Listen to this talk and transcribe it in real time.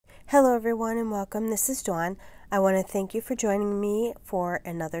Hello everyone and welcome. This is Dawn. I want to thank you for joining me for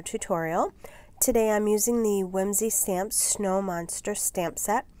another tutorial. Today I'm using the Whimsy Stamps Snow Monster stamp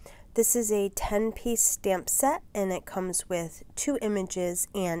set. This is a 10-piece stamp set and it comes with 2 images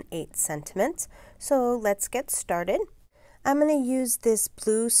and 8 sentiments. So let's get started. I'm going to use this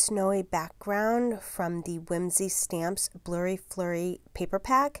blue snowy background from the Whimsy Stamps Blurry Flurry paper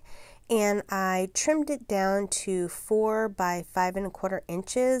pack. And I trimmed it down to 4 by 5 1/4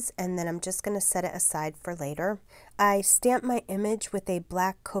 inches, and then I'm just going to set it aside for later. I stamped my image with a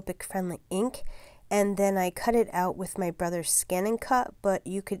black Copic friendly ink, and then I cut it out with my brother's Scan and Cut, but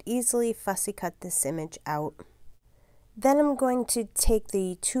you could easily fussy cut this image out. Then I'm going to take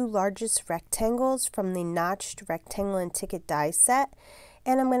the 2 largest rectangles from the notched rectangle and ticket die set,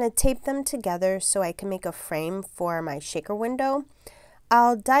 and I'm going to tape them together so I can make a frame for my shaker window.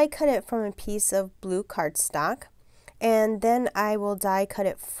 I'll die cut it from a piece of blue cardstock, and then I will die cut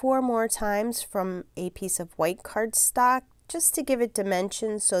it 4 more times from a piece of white cardstock just to give it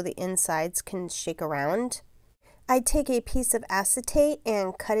dimensions so the insides can shake around. I take a piece of acetate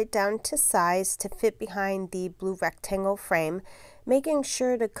and cut it down to size to fit behind the blue rectangle frame, making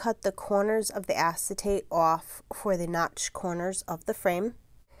sure to cut the corners of the acetate off for the notched corners of the frame.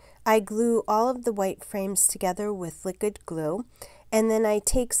 I glue all of the white frames together with liquid glue, and then I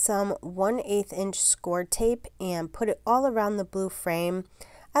take some 1/8 inch Scor-Tape and put it all around the blue frame.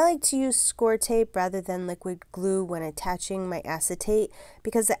 I like to use Scor-Tape rather than liquid glue when attaching my acetate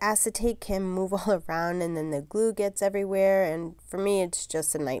because the acetate can move all around and then the glue gets everywhere, and for me it's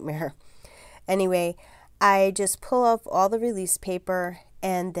just a nightmare. Anyway, I just pull off all the release paper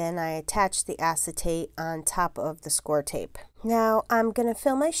and then I attach the acetate on top of the Scor-Tape. Now I'm going to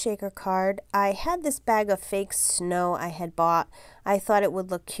fill my shaker card. I had this bag of fake snow I had bought. I thought it would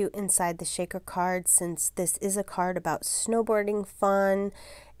look cute inside the shaker card since this is a card about snowboarding fun,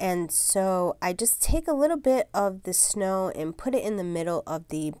 and so I just take a little bit of the snow and put it in the middle of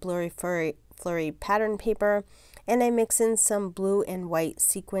the Blurry Flurry pattern paper, and I mix in some blue and white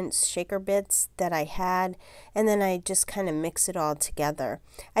sequence shaker bits that I had, and then I just kind of mix it all together.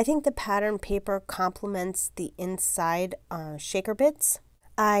 I think the pattern paper complements the inside shaker bits.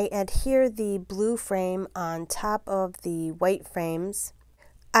 I adhere the blue frame on top of the white frames.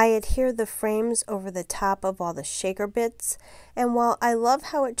 I adhere the frames over the top of all the shaker bits, and while I love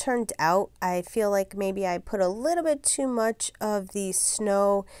how it turned out, I feel like maybe I put a little bit too much of the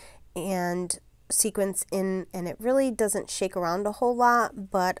snow and sequence in and it really doesn't shake around a whole lot,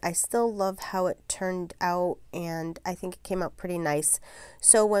 but I still love how it turned out and I think it came out pretty nice.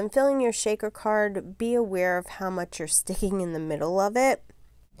 So when filling your shaker card, be aware of how much you're sticking in the middle of it.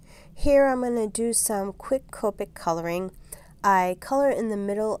 Here I'm going to do some quick Copic coloring. I color in the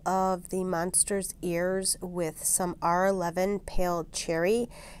middle of the monster's ears with some R11 Pale Cherry,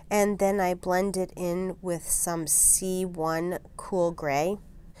 and then I blend it in with some C1 Cool Gray.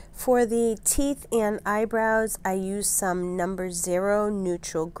 For the teeth and eyebrows, I use some number 0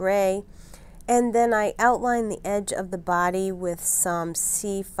 Neutral Gray, and then I outline the edge of the body with some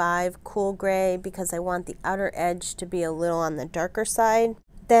C5 Cool Gray because I want the outer edge to be a little on the darker side.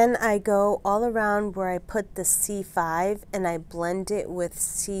 Then I go all around where I put the C5 and I blend it with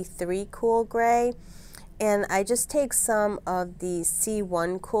C3 Cool Gray, and I just take some of the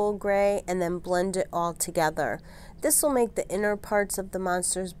C1 Cool Gray and then blend it all together. This will make the inner parts of the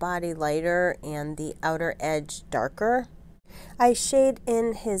monster's body lighter and the outer edge darker. I shade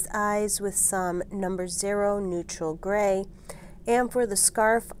in his eyes with some number 0 Neutral Gray. And for the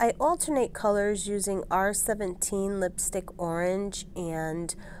scarf, I alternate colors using R17 Lipstick Orange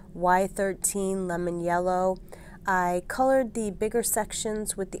and Y13 Lemon Yellow. I colored the bigger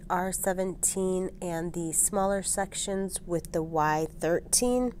sections with the R17 and the smaller sections with the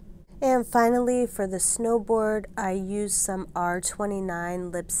Y13. And finally, for the snowboard, I used some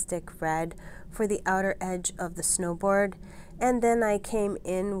R29 Lipstick Red for the outer edge of the snowboard. And then I came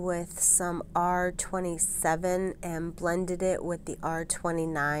in with some R27 and blended it with the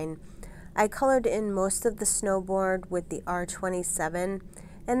R29. I colored in most of the snowboard with the R27,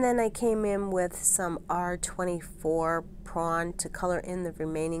 and then I came in with some R24 Prawn to color in the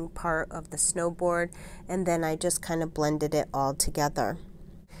remaining part of the snowboard, and then I just kind of blended it all together.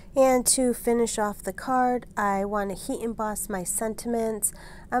 And to finish off the card, I want to heat emboss my sentiments.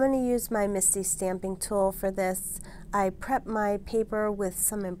 I'm going to use my Misty stamping tool for this. I prep my paper with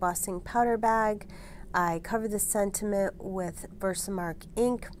some embossing powder bag. I cover the sentiment with Versamark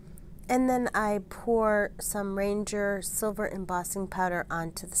ink, and then I pour some Ranger silver embossing powder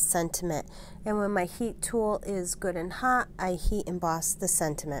onto the sentiment. And when my heat tool is good and hot, I heat emboss the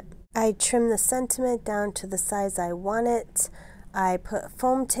sentiment. I trim the sentiment down to the size I want it. I put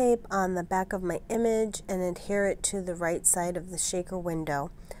foam tape on the back of my image and adhere it to the right side of the shaker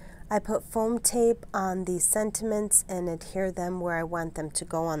window. I put foam tape on the sentiments and adhere them where I want them to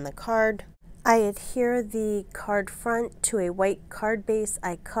go on the card. I adhere the card front to a white card base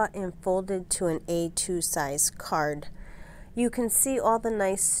I cut and folded to an A2 size card. You can see all the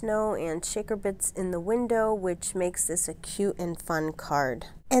nice snow and shaker bits in the window, which makes this a cute and fun card.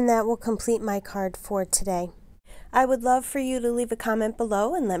 And that will complete my card for today. I would love for you to leave a comment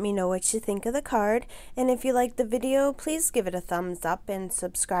below and let me know what you think of the card. And if you liked the video, please give it a thumbs up and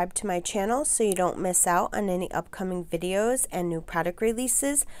subscribe to my channel so you don't miss out on any upcoming videos and new product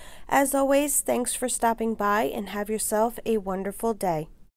releases. As always, thanks for stopping by and have yourself a wonderful day.